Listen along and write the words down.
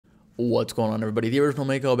What's going on, everybody? The original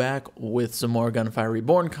Mako back with some more Gunfire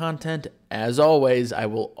Reborn content. As always, I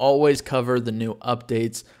will always cover the new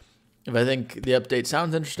updates. If I think the update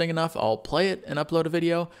sounds interesting enough, I'll play it and upload a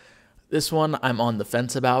video. This one I'm on the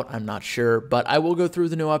fence about. I'm not sure, but I will go through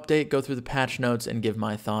the new update, go through the patch notes, and give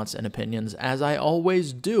my thoughts and opinions as I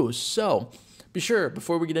always do. So be sure,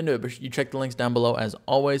 before we get into it, you check the links down below as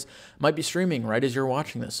always. Might be streaming right as you're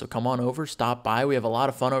watching this, so come on over, stop by. We have a lot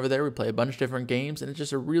of fun over there. We play a bunch of different games, and it's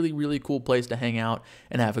just a really, really cool place to hang out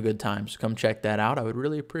and have a good time. So come check that out. I would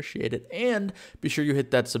really appreciate it. And be sure you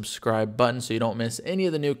hit that subscribe button so you don't miss any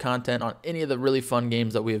of the new content on any of the really fun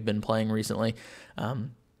games that we have been playing recently.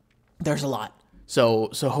 There's a lot.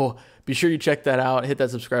 So be sure you check that out, hit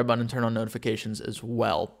that subscribe button, and turn on notifications as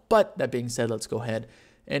well. But that being said, let's go ahead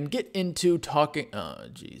and get into talking. Oh,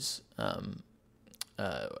 geez. Oh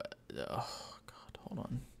God, hold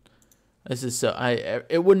on. This is so.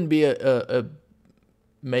 It wouldn't be a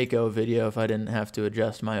Mako video if I didn't have to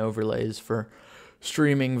adjust my overlays for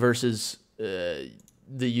streaming versus the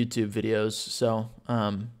YouTube videos. So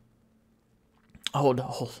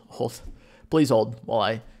hold. Please hold while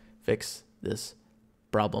I fix this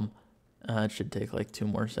problem. It should take like 2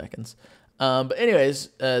 more seconds. But anyways,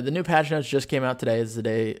 the new patch notes just came out today. Is the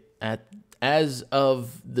day as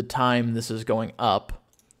of the time this is going up.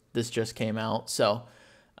 This just came out. So,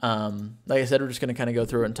 like I said, we're just going to kind of go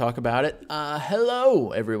through it and talk about it.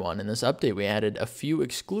 Hello, everyone. In this update, we added a few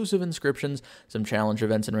exclusive inscriptions, some challenge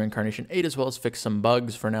events in Reincarnation 8, as well as fixed some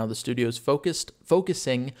bugs. For now, the studio's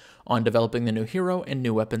focusing on developing the new hero and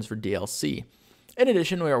new weapons for DLC. In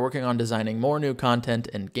addition, we are working on designing more new content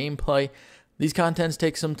and gameplay. These contents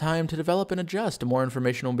take some time to develop and adjust. More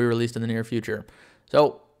information will be released in the near future.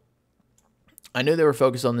 So, I knew they were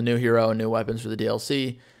focused on the new hero and new weapons for the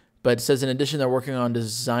DLC, but it says in addition they're working on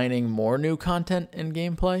designing more new content and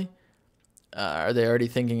gameplay. Are they already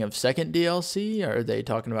thinking of second DLC? Are they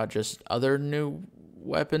talking about just other new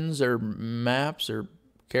weapons or maps or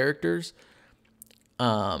characters?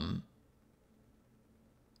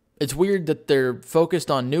 It's weird that they're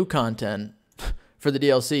focused on new content for the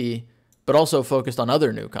DLC, but also focused on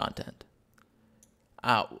other new content.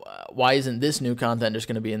 Why isn't this new content just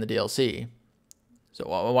going to be in the DLC? So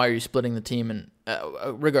why are you splitting the team? And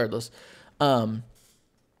regardless,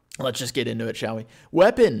 let's just get into it, shall we?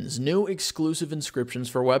 Weapons, new exclusive inscriptions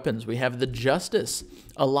for weapons. We have the Justice,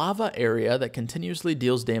 a lava area that continuously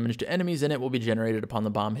deals damage to enemies in it will be generated upon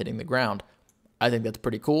the bomb hitting the ground. I think that's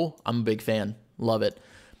pretty cool. I'm a big fan. Love it.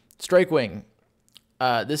 Strikewing.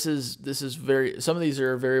 This is very. Some of these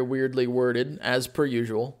are very weirdly worded, as per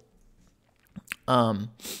usual.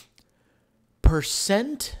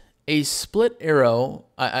 Percent a split arrow.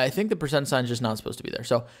 I think the percent sign is just not supposed to be there.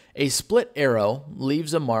 So a split arrow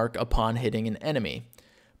leaves a mark upon hitting an enemy.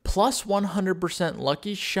 Plus 100%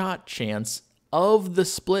 lucky shot chance of the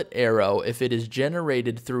split arrow if it is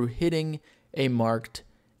generated through hitting a marked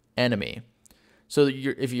enemy. So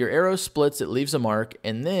if your arrow splits, it leaves a mark,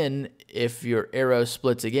 and then if your arrow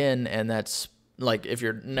splits again, and that's like if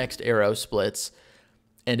your next arrow splits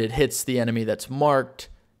and it hits the enemy that's marked,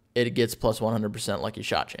 it gets plus 100% lucky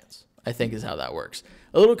shot chance, I think is how that works.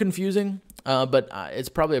 A little confusing, but it's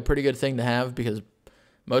probably a pretty good thing to have because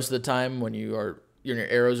most of the time when your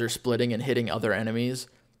arrows are splitting and hitting other enemies,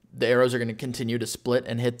 the arrows are going to continue to split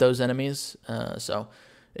and hit those enemies. So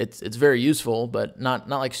it's very useful, but not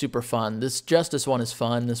like super fun. This Justice one is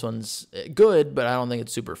fun. This one's good, but I don't think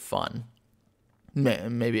it's super fun.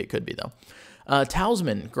 Maybe it could be, though.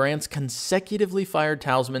 Talisman grants consecutively fired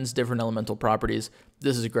talismans different elemental properties.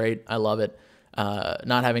 This is great. I love it.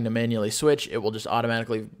 Not having to manually switch, it will just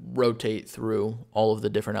automatically rotate through all of the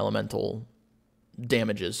different elemental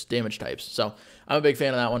damage types. So I'm a big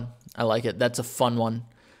fan of that one. I like it. That's a fun one.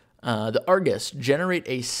 The Argus, generate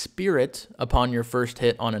a spirit upon your first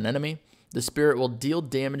hit on an enemy. The spirit will deal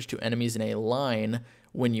damage to enemies in a line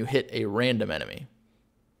when you hit a random enemy.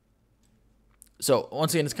 So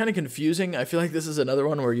once again, it's kind of confusing. I feel like this is another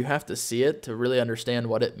one where you have to see it to really understand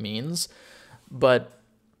what it means. But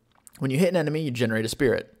when you hit an enemy, you generate a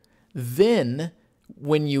spirit. Then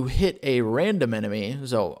when you hit a random enemy,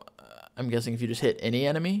 so I'm guessing if you just hit any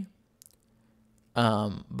enemy,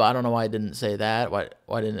 but I don't know why it didn't say that.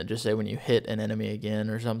 Why didn't it just say when you hit an enemy again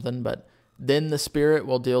or something? But then the spirit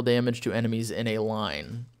will deal damage to enemies in a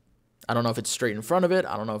line. I don't know if it's straight in front of it.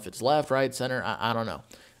 I don't know if it's left, right, center. I don't know.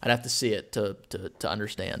 I'd have to see it to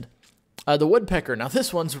understand. The Woodpecker. Now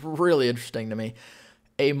this one's really interesting to me.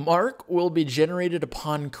 A mark will be generated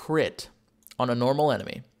upon crit on a normal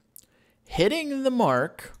enemy. Hitting the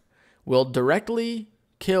mark will directly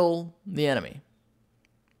kill the enemy.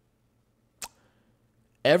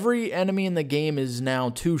 Every enemy in the game is now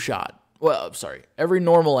 2-shot. Well, sorry. Every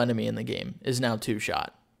normal enemy in the game is now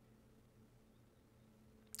 2-shot.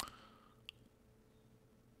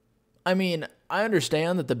 I mean, I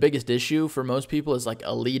understand that the biggest issue for most people is like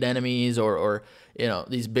elite enemies or you know,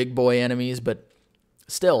 these big boy enemies, but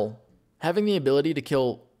still, having the ability to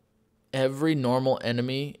kill every normal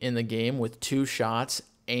enemy in the game with 2 shots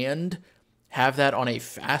and have that on a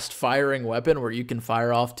fast-firing weapon where you can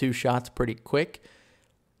fire off 2 shots pretty quick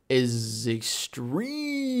is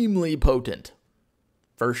extremely potent,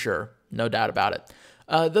 for sure. No doubt about it.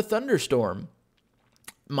 The Thunderstorm,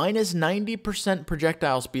 minus 90%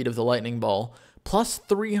 projectile speed of the lightning ball, plus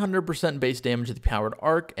 300% base damage of the powered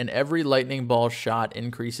arc, and every lightning ball shot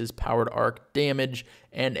increases powered arc damage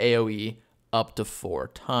and AoE up to 4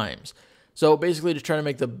 times. So basically just trying to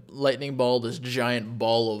make the lightning ball this giant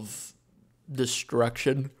ball of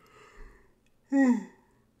destruction.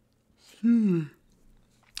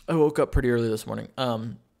 I woke up pretty early this morning.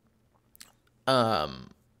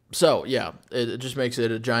 So yeah, it just makes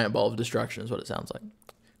it a giant ball of destruction is what it sounds like.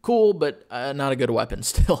 Cool, but not a good weapon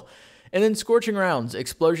still. And then Scorching Rounds,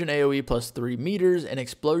 explosion AoE plus 3 meters, and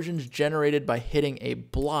explosions generated by hitting a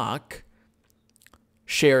block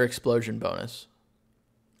share explosion bonus.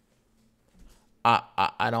 I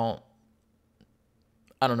don't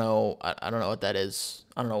know. I don't know what that is.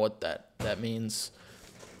 I don't know what that means.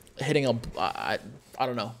 Hitting a I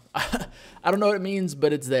don't know. I don't know what it means,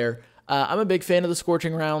 but it's there. I'm a big fan of the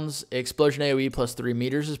Scorching Rounds. Explosion AoE plus 3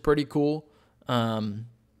 meters is pretty cool.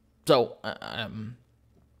 So I don't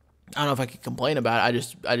know if I could complain about it.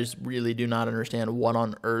 I just really do not understand what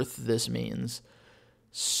on earth this means.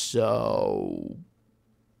 So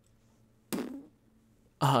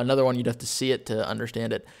another one, you'd have to see it to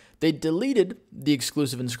understand it. They deleted the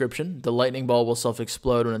exclusive inscription. The lightning ball will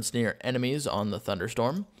self-explode when it's near enemies on the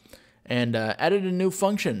Thunderstorm. And added a new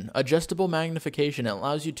function, adjustable magnification. It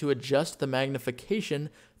allows you to adjust the magnification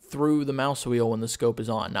through the mouse wheel when the scope is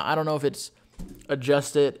on. Now, I don't know if it's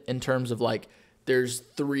adjusted in terms of like there's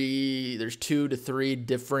 2 to 3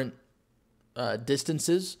 different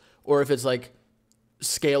distances, or if it's like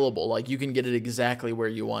scalable, like you can get it exactly where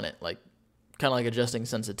you want it, like kind of like adjusting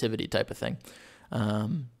sensitivity type of thing.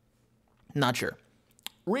 Not sure.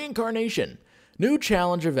 Reincarnation. New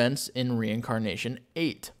challenge events in Reincarnation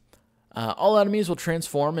 8. All enemies will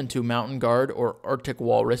transform into Mountain Guard or Arctic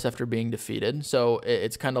Walrus after being defeated. So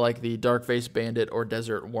it's kind of like the Dark-Faced Bandit or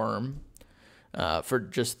Desert Worm for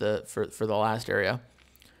just for the last area.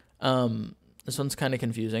 This one's kind of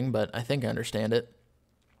confusing, but I think I understand it.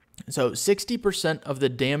 So 60% of the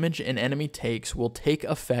damage an enemy takes will take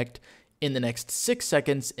effect in the next 6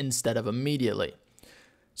 seconds instead of immediately.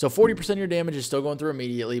 So 40% of your damage is still going through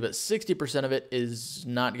immediately, but 60% of it is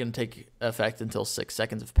not going to take effect until 6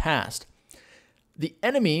 seconds have passed. The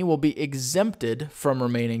enemy will be exempted from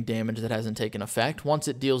remaining damage that hasn't taken effect once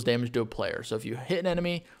it deals damage to a player. So if you hit an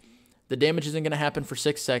enemy, the damage isn't going to happen for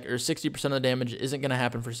 6 seconds, or 60% of the damage isn't going to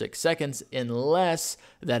happen for 6 seconds unless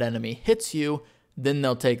that enemy hits you. Then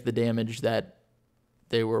they'll take the damage that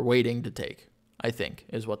they were waiting to take, I think,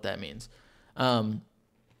 is what that means.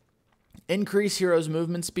 Increase hero's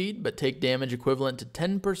movement speed, but take damage equivalent to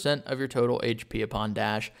 10% of your total HP upon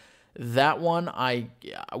dash. That one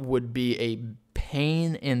would be a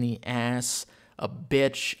pain in the ass, a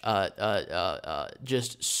bitch,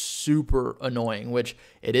 just super annoying, which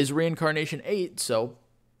it is Reincarnation 8, so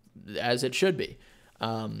as it should be.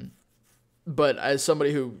 But as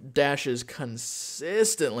somebody who dashes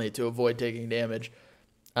consistently to avoid taking damage,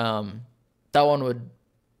 that one would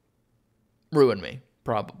ruin me,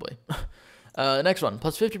 probably. Next one,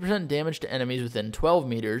 plus 50% damage to enemies within 12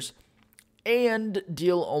 meters and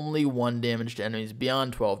deal only 1 damage to enemies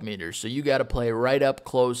beyond 12 meters. So you got to play right up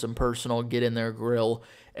close and personal, get in their grill,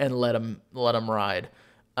 and let them ride.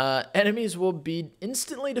 Enemies will be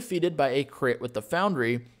instantly defeated by a crit with the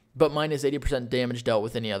Foundry, but minus 80% damage dealt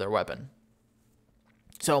with any other weapon.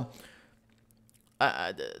 So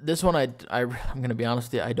this one, I'm going to be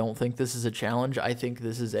honest with you, I don't think this is a challenge. I think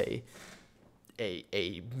this is a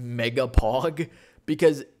mega pog,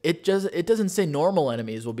 because it doesn't say normal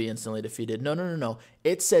enemies will be instantly defeated. No.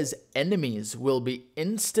 It says enemies will be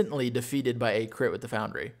instantly defeated by a crit with the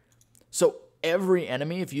Foundry. So every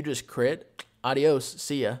enemy, if you just crit, adios,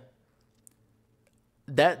 see ya.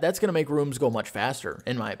 That's going to make rooms go much faster,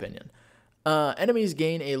 in my opinion. Enemies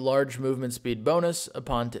gain a large movement speed bonus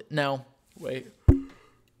upon... Now, wait.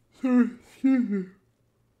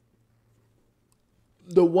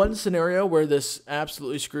 The one scenario where this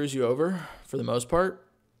absolutely screws you over, for the most part,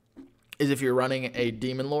 is if you're running a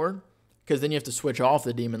Demon Lore, because then you have to switch off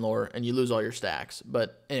the Demon Lore and you lose all your stacks.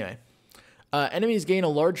 But anyway, Enemies gain a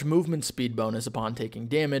large movement speed bonus upon taking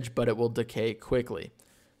damage, but it will decay quickly.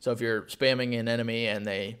 So if you're spamming an enemy and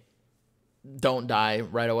they don't die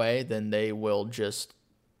right away, then they will just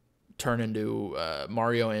turn into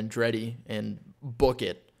Mario Andretti and book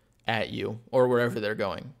it at you or wherever they're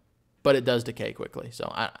going. But it does decay quickly.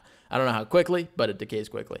 So I don't know how quickly, but it decays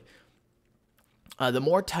quickly. The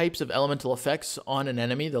more types of elemental effects on an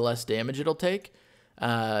enemy, the less damage it'll take.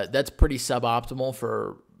 That's pretty suboptimal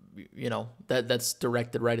for, you know, that's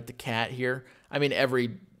directed right at the cat here. I mean,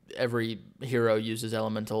 every hero uses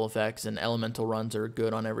elemental effects, and elemental runs are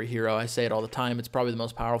good on every hero. I say it all the time. It's probably the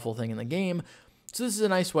most powerful thing in the game. So this is a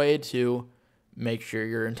nice way to make sure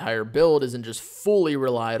your entire build isn't just fully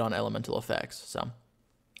relied on elemental effects. So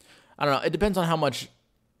I don't know. It depends on how much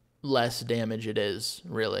less damage it is,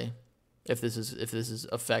 really, if this is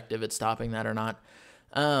effective at stopping that or not.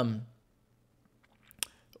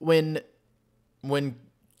 When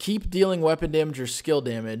keep dealing weapon damage or skill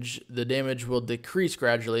damage, the damage will decrease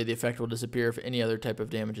gradually. The effect will disappear if any other type of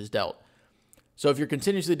damage is dealt. So if you're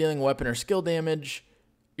continuously dealing weapon or skill damage,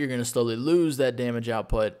 you're going to slowly lose that damage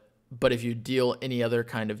output. But if you deal any other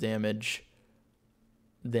kind of damage,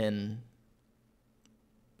 then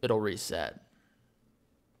it'll reset.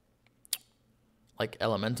 Like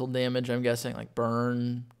elemental damage, I'm guessing, like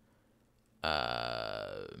burn,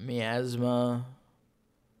 miasma.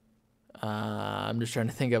 I'm just trying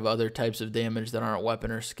to think of other types of damage that aren't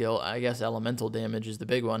weapon or skill. I guess elemental damage is the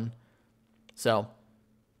big one. So,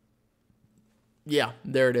 yeah,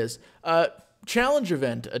 there it is. Challenge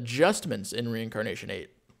event adjustments in Reincarnation 8.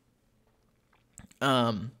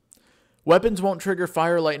 Weapons won't trigger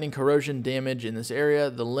fire, lightning, corrosion damage in this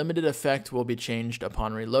area. The limited effect will be changed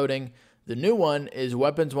upon reloading. The new one is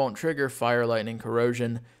weapons won't trigger fire, lightning,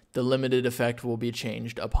 corrosion. The limited effect will be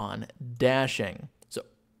changed upon dashing.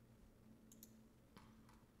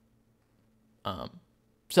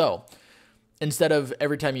 So instead of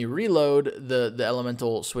every time you reload, the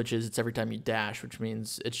elemental switches, it's every time you dash, which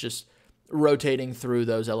means it's just rotating through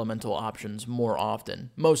those elemental options more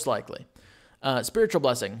often, most likely. Spiritual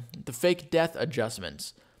Blessing, the fake death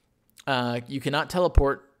adjustments. You cannot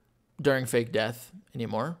teleport during fake death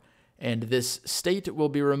anymore, and this state will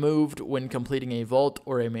be removed when completing a vault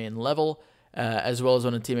or a main level, as well as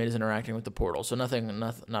when a teammate is interacting with the portal. So not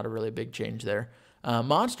a really big change there.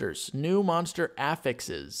 Monsters, new monster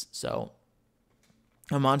affixes. So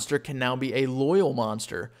a monster can now be a loyal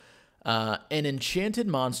monster. An enchanted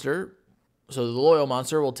monster, so the loyal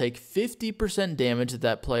monster will take 50% damage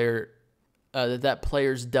that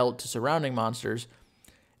player's dealt to surrounding monsters,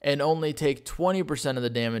 and only take 20% of the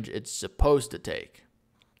damage it's supposed to take.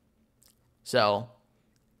 So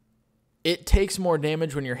it takes more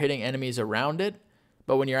damage when you're hitting enemies around it,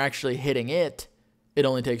 but when you're actually hitting it, it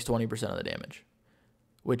only takes 20% of the damage,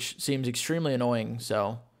 which seems extremely annoying.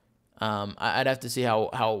 So I'd have to see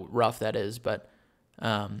how rough that is. But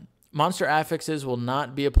monster affixes will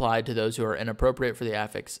not be applied to those who are inappropriate for the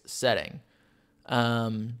affix setting.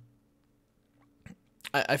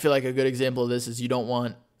 I feel like a good example of this is you don't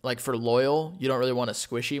want, like for loyal, you don't really want a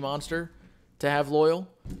squishy monster to have loyal,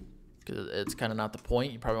 because it's kind of not the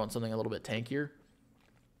point. You probably want something a little bit tankier.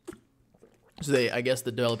 So I guess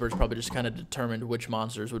the developers probably just kind of determined which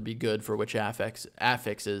monsters would be good for which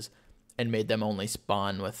affixes and made them only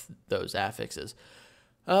spawn with those affixes.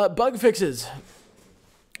 Bug fixes.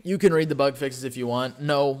 You can read the bug fixes if you want.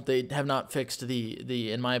 No, they have not fixed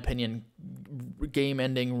the in my opinion,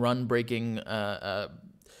 game-ending, run-breaking,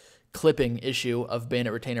 clipping issue of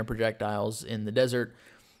bayonet retainer projectiles in the desert.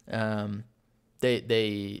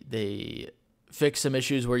 They fixed some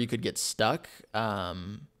issues where you could get stuck.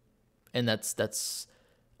 And that's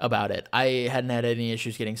about it. I hadn't had any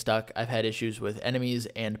issues getting stuck. I've had issues with enemies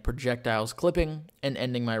and projectiles clipping and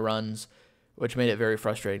ending my runs, which made it very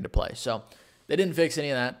frustrating to play. So they didn't fix any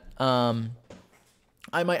of that.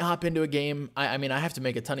 I might hop into a game. I mean, I have to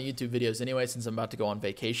make a ton of YouTube videos anyway since I'm about to go on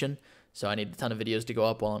vacation. So I need a ton of videos to go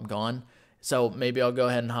up while I'm gone. So maybe I'll go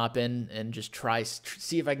ahead and hop in and just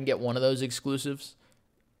see if I can get one of those exclusives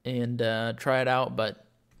and try it out. But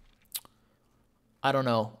I don't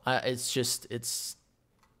know.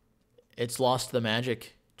 It's lost the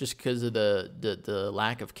magic just because of the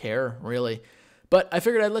lack of care, really. But I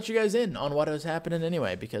figured I'd let you guys in on what was happening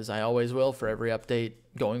anyway, because I always will for every update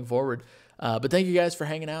going forward. But thank you guys for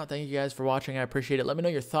hanging out. Thank you guys for watching. I appreciate it. Let me know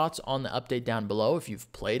your thoughts on the update down below. If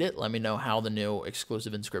you've played it, let me know how the new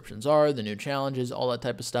exclusive inscriptions are, the new challenges, all that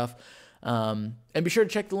type of stuff. And be sure to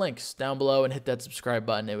check the links down below and hit that subscribe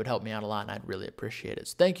button. It would help me out a lot, and I'd really appreciate it.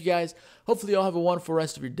 So thank you guys. Hopefully you all have a wonderful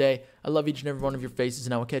rest of your day. I love each and every one of your faces,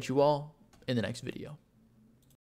 and I will catch you all in the next video.